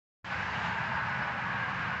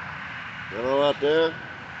Hello out there.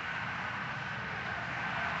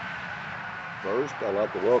 First, I'd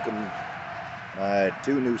like to welcome my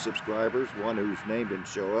two new subscribers, one whose name didn't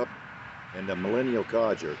show up, and the Millennial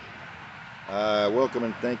Codger. Welcome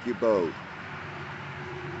and thank you both.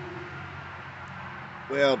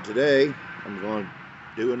 Well, today I'm going to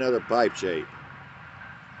do another pipe shape.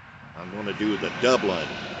 I'm going to do the Dublin.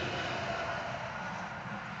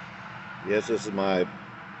 Yes, this is my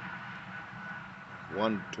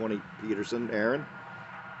 120 Peterson Aaron.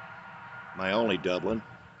 My only Dublin.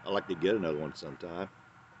 I'd like to get another one sometime.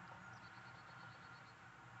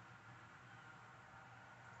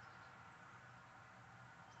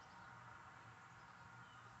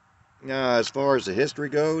 As far as the history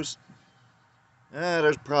goes,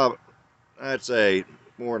 there's probably, I'd say,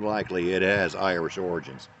 more than likely it has Irish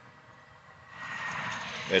origins.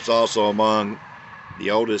 It's also among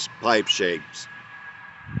the oldest pipe shapes,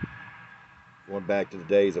 going back to the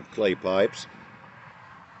days of clay pipes.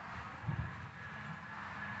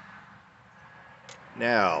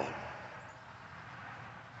 Now,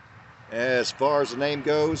 as far as the name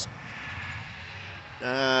goes,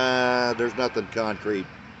 there's nothing concrete.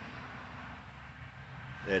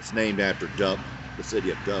 It's named after the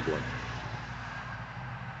city of Dublin.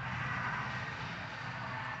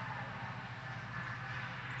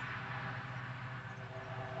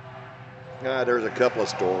 There's a couple of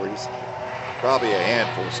stories, probably a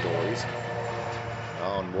handful of stories,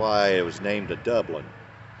 on why it was named a Dublin.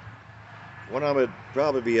 One of them would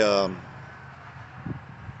probably be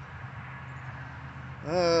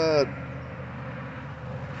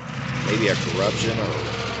maybe a corruption or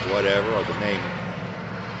whatever of the name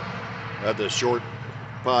of the short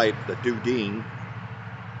pipe, the Dudeen,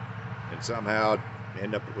 and somehow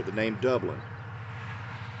end up with the name Dublin.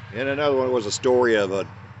 And another one was a story of a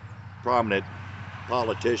prominent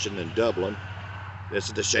politician in Dublin. This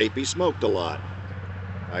is the shape he smoked a lot.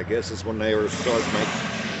 I guess it's when they were starting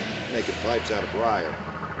making pipes out of briar.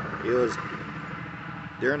 It was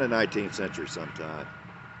during the 19th century sometime.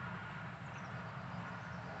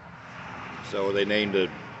 So they named the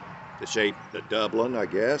shape the Dublin, I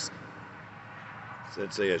guess,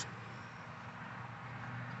 since they are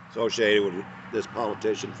associated with this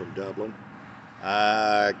politician from Dublin.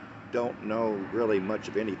 I don't know really much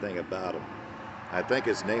of anything about him. I think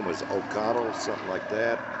his name was O'Connell, something like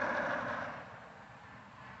that.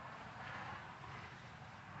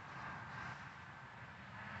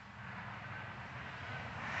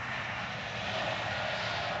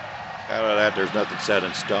 Out of that, there's nothing set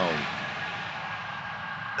in stone.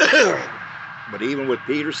 But even with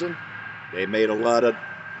Peterson, they made a lot of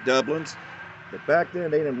Dublins. But back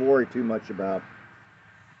then, they didn't worry too much about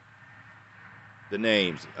the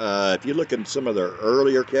names. If you look in some of their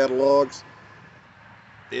earlier catalogs,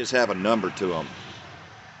 they just have a number to them.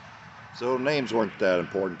 So names weren't that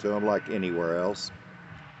important to them like anywhere else.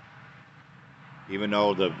 Even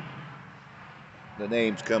though the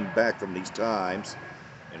names come back from these times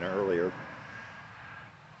and earlier.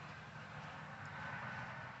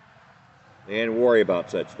 They didn't worry about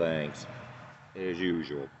such things, as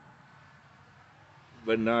usual.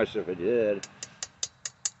 But nice if it did.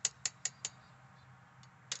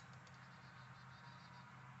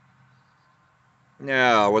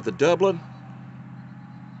 Now, with the Dublin,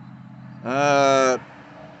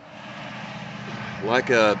 like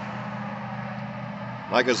a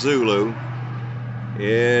Zulu,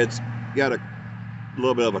 it's got a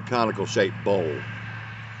little bit of a conical shaped bowl.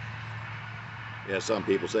 Yeah, some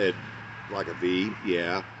people say it like a V,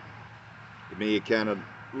 yeah. To me, it kind of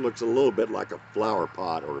looks a little bit like a flower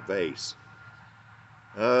pot or a vase.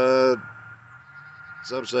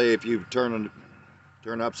 Some say if you turn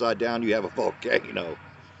upside down, you have a volcano.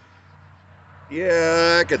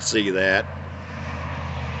 Yeah, I could see that.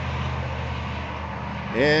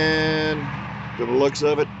 And from the looks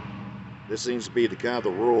of it, this seems to be the kind of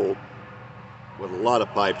the rule with a lot of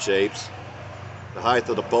pipe shapes. The height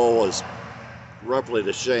of the bowl is roughly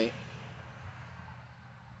the same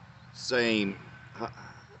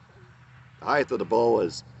height of the bowl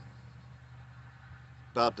is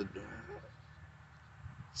about the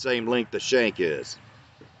same length the shank is,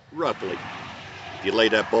 roughly. If you lay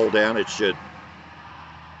that bowl down, it should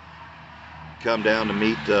come down to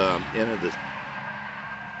meet the end of the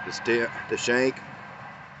shank,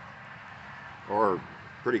 or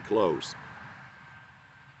pretty close.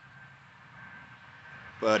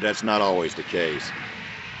 But that's not always the case.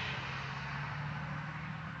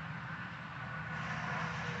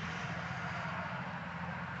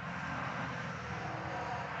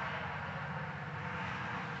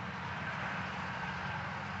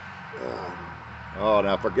 Oh, and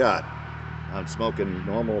I forgot. I'm smoking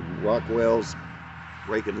normal Rockwell's,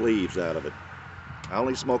 raking leaves out of it. I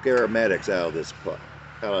only smoke aromatics out of this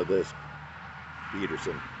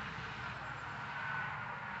Peterson.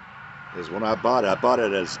 Is when I bought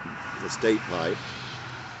it as the state pipe.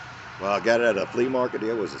 Well, I got it at a flea market.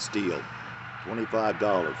 It was a steal,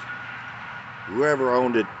 $25. Whoever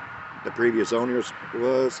owned it, the previous owners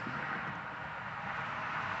was,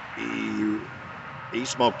 he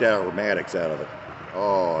smoked aromatics out of it.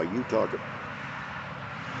 Oh, you talking?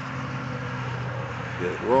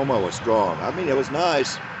 The aroma was strong. I mean, it was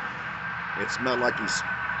nice. It smelled like he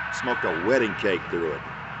smoked a wedding cake through it.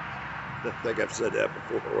 I think I've said that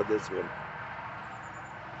before with this one.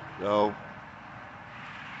 So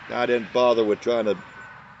I didn't bother with trying to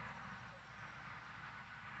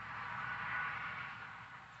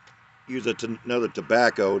use another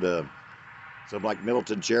tobacco to something like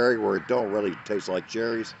Middleton cherry, where it don't really taste like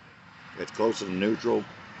cherries. It's closer to neutral.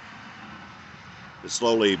 To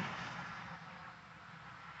slowly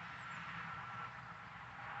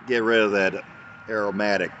get rid of that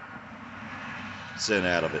aromatic scent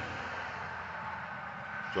out of it,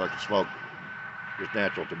 so I can smoke just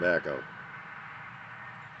natural tobacco.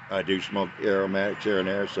 I do smoke aromatics here and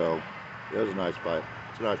there, so it was a nice pipe.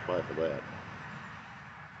 It's a nice pipe for that.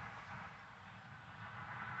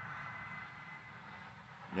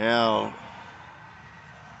 Now,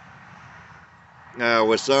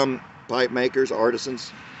 with some pipe makers,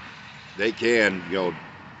 artisans, they can,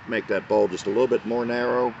 make that bowl just a little bit more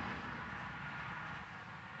narrow,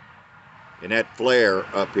 and that flare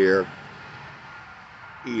up here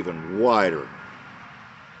even wider.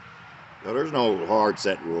 Now, there's no hard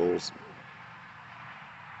set rules,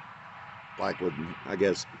 like with, I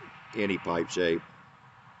guess, any pipe shape.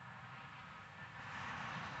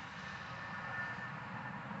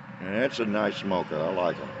 And that's a nice smoker. I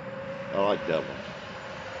like them. I like Dublin.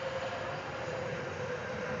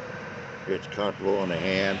 It's comfortable in the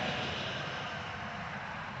hand.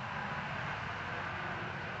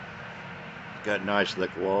 It's got nice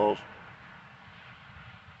thick walls.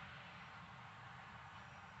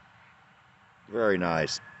 Very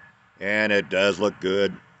nice. And it does look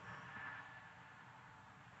good.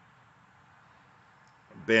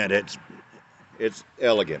 Bent, it's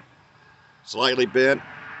elegant. Slightly bent.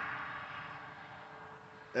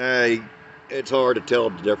 It's hard to tell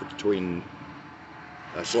the difference between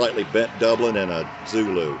a slightly bent Dublin and a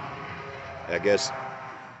Zulu. I guess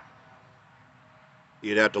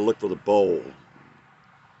you'd have to look for the bowl.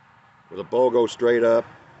 Where the bowl goes straight up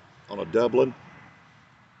on a Dublin,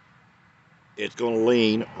 it's going to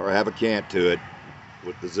lean or have a cant to it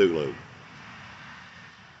with the Zulu.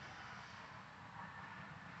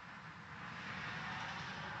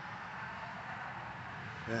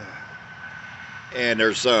 And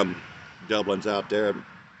there's some Dublins out there,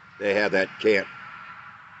 they have that cant,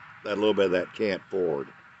 that little bit of that cant forward.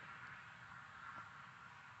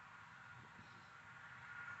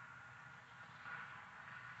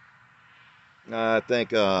 I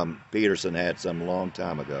think Peterson had some a long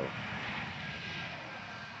time ago.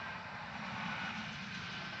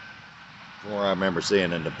 From what I remember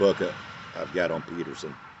seeing in the book I've got on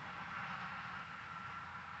Peterson.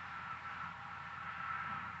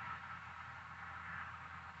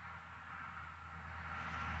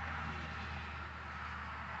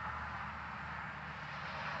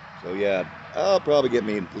 So yeah, I'll probably get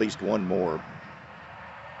me at least one more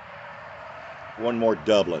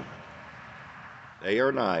Dublin. They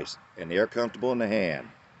are nice and they are comfortable in the hand.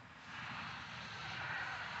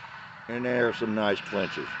 And there are some nice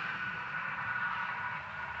clinches.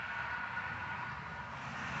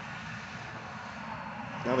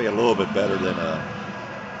 Probably a little bit better than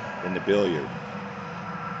the billiard.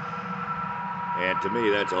 And to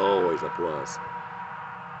me, that's always a plus.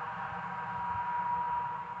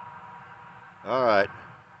 All right,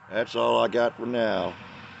 that's all I got for now.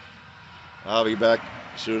 I'll be back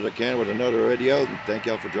as soon as I can with another video. Thank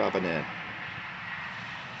y'all for dropping in.